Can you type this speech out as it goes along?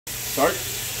Start?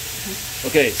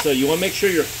 Okay, so you want to make sure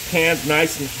your pan's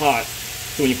nice and hot.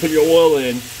 So when you put your oil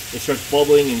in, it starts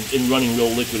bubbling and running real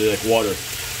liquidy like water.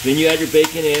 Then you add your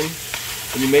bacon in,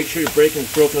 and you make sure your bacon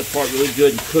is broken apart really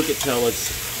good and cook it till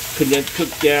it's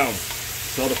cooked down.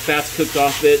 So all the fat's cooked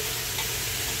off it,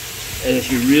 and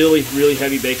it's your really, really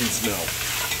heavy bacon smell.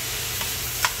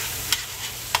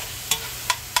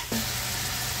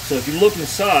 So if you look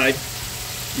inside,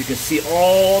 you can see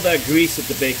all that grease that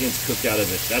the bacon is cooked out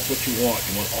of it. That's what you want.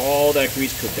 You want all that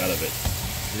grease cooked out of it.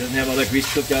 If it doesn't have all that grease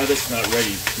cooked out of it, it's not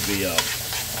ready to be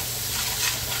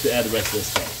to add the rest of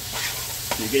this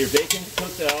stuff. So you get your bacon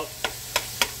cooked out,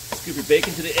 scoop your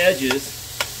bacon to the edges,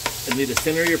 and leave the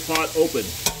center of your pot open.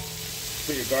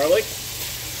 Put your garlic.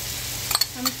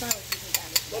 How much garlic do you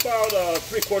think? About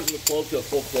 3/4 of a clove to a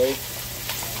full clove.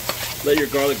 Let your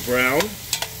garlic brown.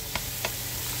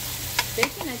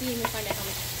 Bacon? I didn't even find out how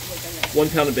much was in there. 1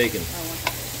 pound of bacon. Oh, 1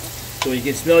 pound. Okay. So you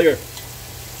can smell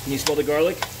can you smell the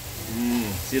garlic?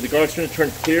 See, the garlic's going to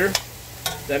turn clear.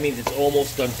 That means it's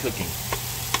almost done cooking.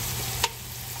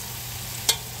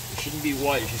 It shouldn't be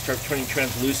white. It should start turning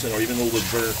translucent or even a little bit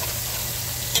burnt.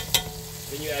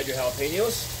 Then you add your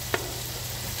jalapenos.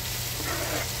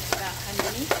 About how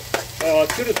many?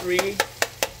 2 to 3,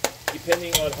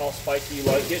 depending on how spicy you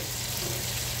like it.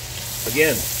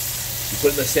 Again, you put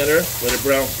it in the center, let it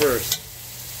brown first.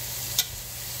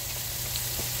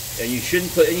 And you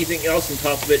shouldn't put anything else on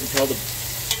top of it until the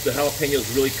jalapeno is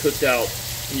really cooked out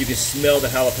and you can smell the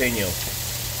jalapeno.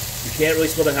 You can't really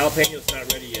smell the jalapeno, it's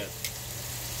not ready yet.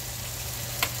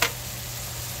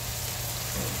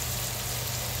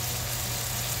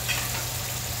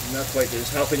 Not quite. This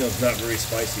jalapeno is not very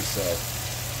spicy, so.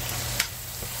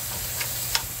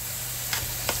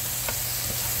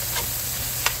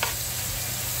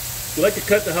 We like to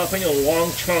cut the jalapeno in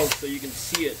long chunks so you can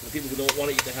see it. For people who don't want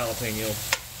to eat the jalapeno,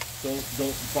 don't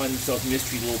find themselves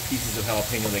mystery little pieces of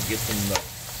jalapeno that get them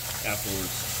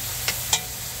afterwards.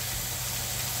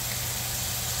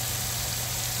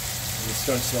 You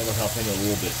start to smell the jalapeno a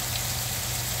little bit.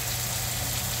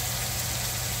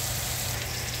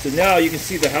 So now you can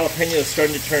see the jalapeno is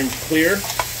starting to turn clear.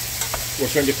 We're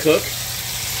starting to cook.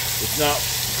 It's not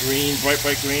green, bright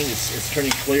green. It's turning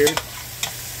clear.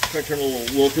 It's trying to turn a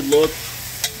little wilted look.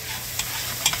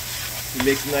 You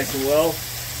mix it nice and well.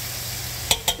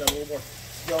 Got a little more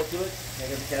smell to it. Can I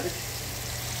get the cabbage?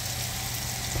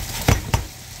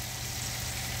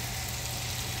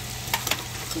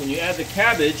 So when you add the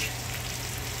cabbage,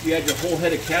 you add your whole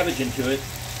head of cabbage into it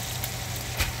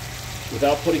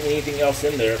without putting anything else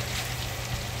in there.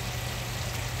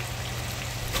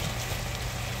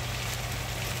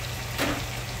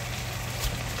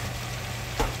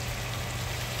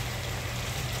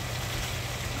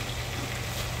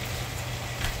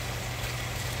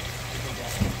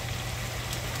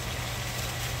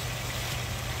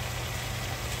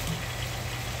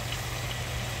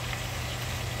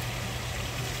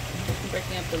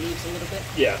 Breaking up the leaves a little bit?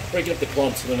 Yeah, breaking up the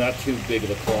clumps so they're not too big of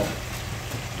a clump.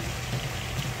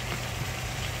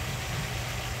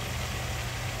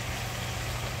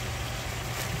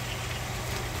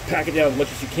 Pack it down as much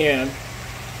as you can.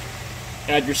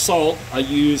 Add your salt. I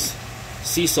use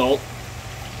sea salt.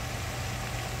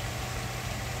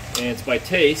 And it's by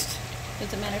taste.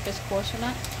 Does it matter if it's coarse or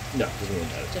not? No, it doesn't really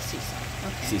matter. Just sea salt.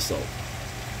 Okay. Sea salt.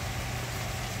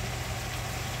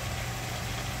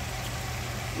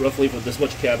 Roughly for this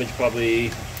much cabbage, probably,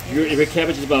 if your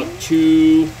cabbage is about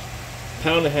 2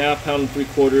 pound and a half, pound and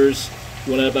 3/4,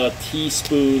 you want to add about a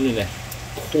teaspoon and a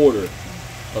quarter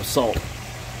of salt.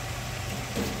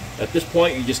 At this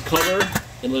point, you just cover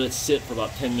and let it sit for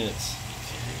about 10 minutes.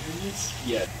 10 minutes?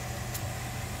 Yeah.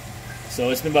 So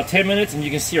it's been about 10 minutes, and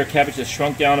you can see our cabbage has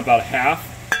shrunk down about half,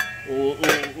 a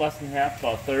little less than half,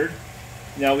 about a third.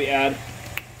 Now we add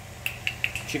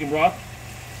chicken broth.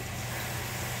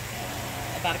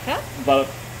 About a cup? About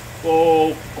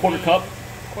a quarter cup.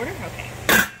 Quarter? Okay.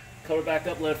 Cover back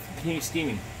up, let it continue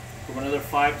steaming for another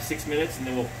 5 to 6 minutes, and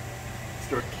then we'll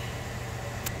stir.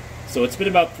 So it's been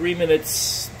about 3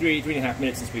 minutes, 3.5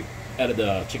 minutes since we added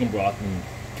the chicken broth and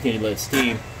continue to let it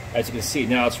steam. As you can see,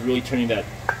 now it's really turning that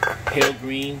pale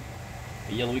green,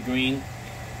 a yellowy green,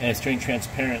 and it's turning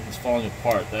transparent. It's falling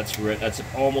apart. That's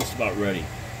almost about ready.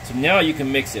 So now you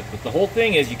can mix it, but the whole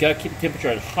thing is you got to keep the temperature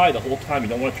at high the whole time. You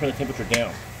don't want to turn the temperature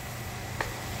down.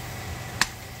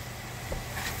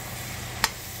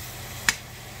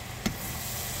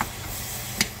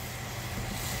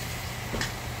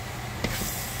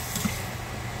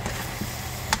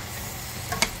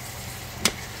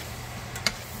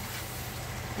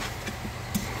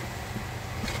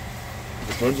 If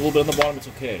it burns a little bit on the bottom, it's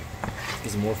okay. It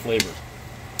gives it more flavor.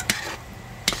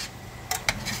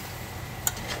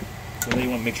 So then you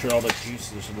want to make sure all the juice,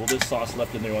 there's a little bit of sauce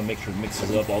left in there. You want to make sure it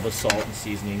mixes up all the salt and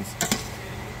seasonings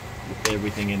with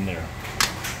everything in there.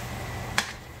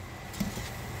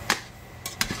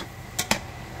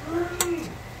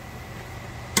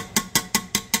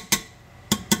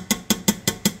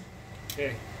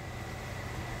 Okay.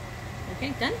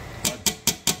 Okay, done?